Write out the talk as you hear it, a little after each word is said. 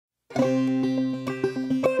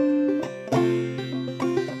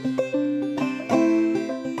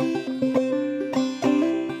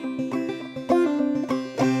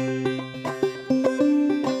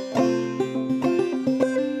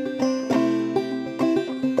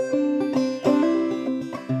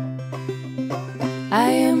I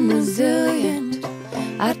am resilient,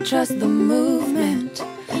 I trust the movement,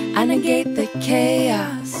 I negate the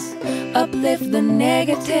chaos, uplift the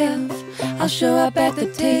negative. I'll show up at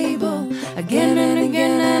the table again and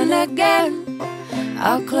again and again.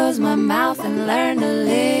 I'll close my mouth and learn to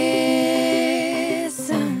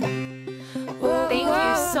listen. Thank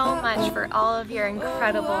you so much for all of your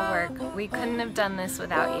incredible work. We couldn't have done this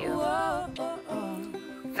without you.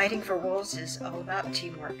 Fighting for wolves is all about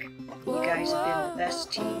teamwork. You guys have been the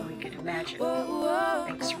best team we could imagine.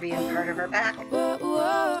 Thanks for being part of our pack.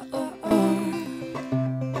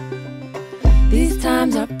 These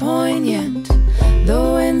times are poignant, the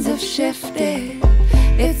winds have shifted.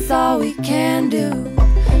 It's all we can do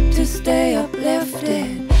to stay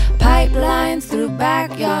uplifted. Pipelines through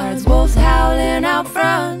backyards, wolves howling out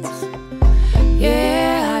front.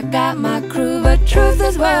 Yeah, I got my crew, but truth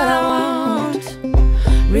is what I want.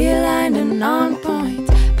 Realigned and on point,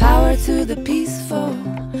 power to the peaceful,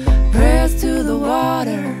 prayers to the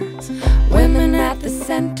waters, women at the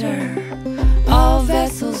center, all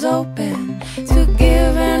vessels open to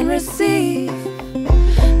give and receive.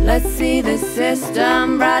 Let's see the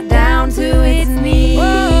system brought down to its knees.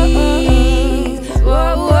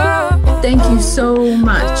 Thank you so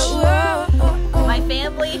much. My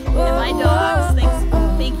family and my dogs,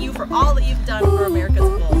 thank you for all that you've done for America's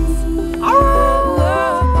wolves.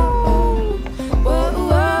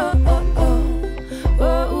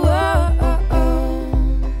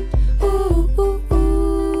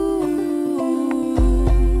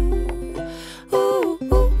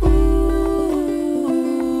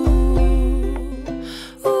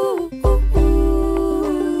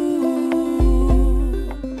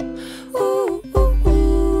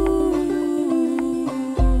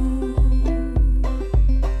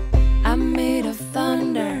 I'm made of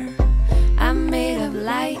thunder, I'm made of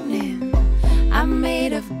lightning, I'm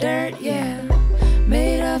made of dirt, yeah,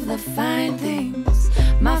 made of the fine things.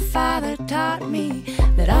 My father taught me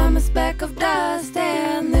that I'm a speck of dust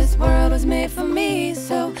and this world was made for me.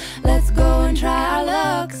 So let's go and try our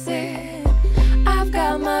luck, said I've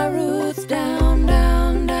got my roots down,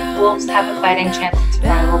 down, down. Wolves have a fighting chance of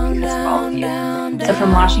survival because of all of you. So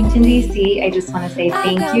from Washington, D.C., I just want to say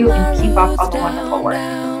thank you and keep up all the wonderful work.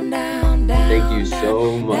 Thank you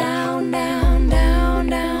so much. Down, down, down,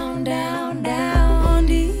 down, down, down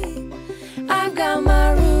deep. I've got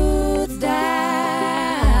my roots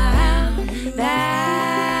down,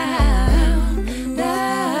 down,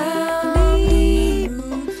 down deep.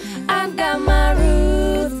 I've got my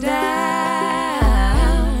roots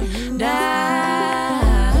down,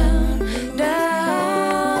 down,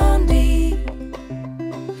 down deep.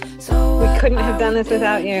 So We couldn't have done this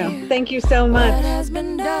without you. Thank you so much. what has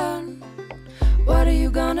been done? What are you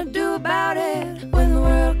gonna do about it when the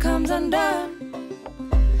world comes undone?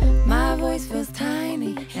 My voice feels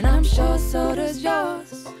tiny, and I'm sure so does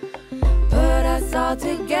yours. Put us all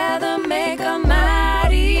together, make a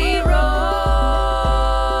mighty roar.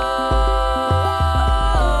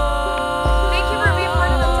 Thank you for being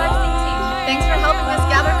part of the texting team. Thanks for helping us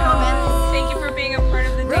gather comments. Thank you for being a part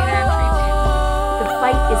of the data entry team. The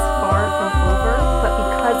fight is far from over, but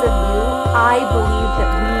because of you, I believe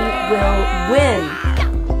that we will win.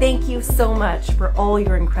 Thank you so much for all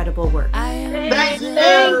your incredible work. Thank you.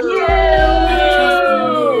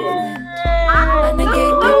 I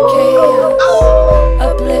negate the chaos,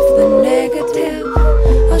 uplift the negative.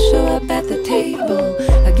 I'll show up at the table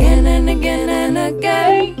again and again and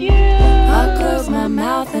again. I'll close my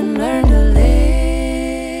mouth and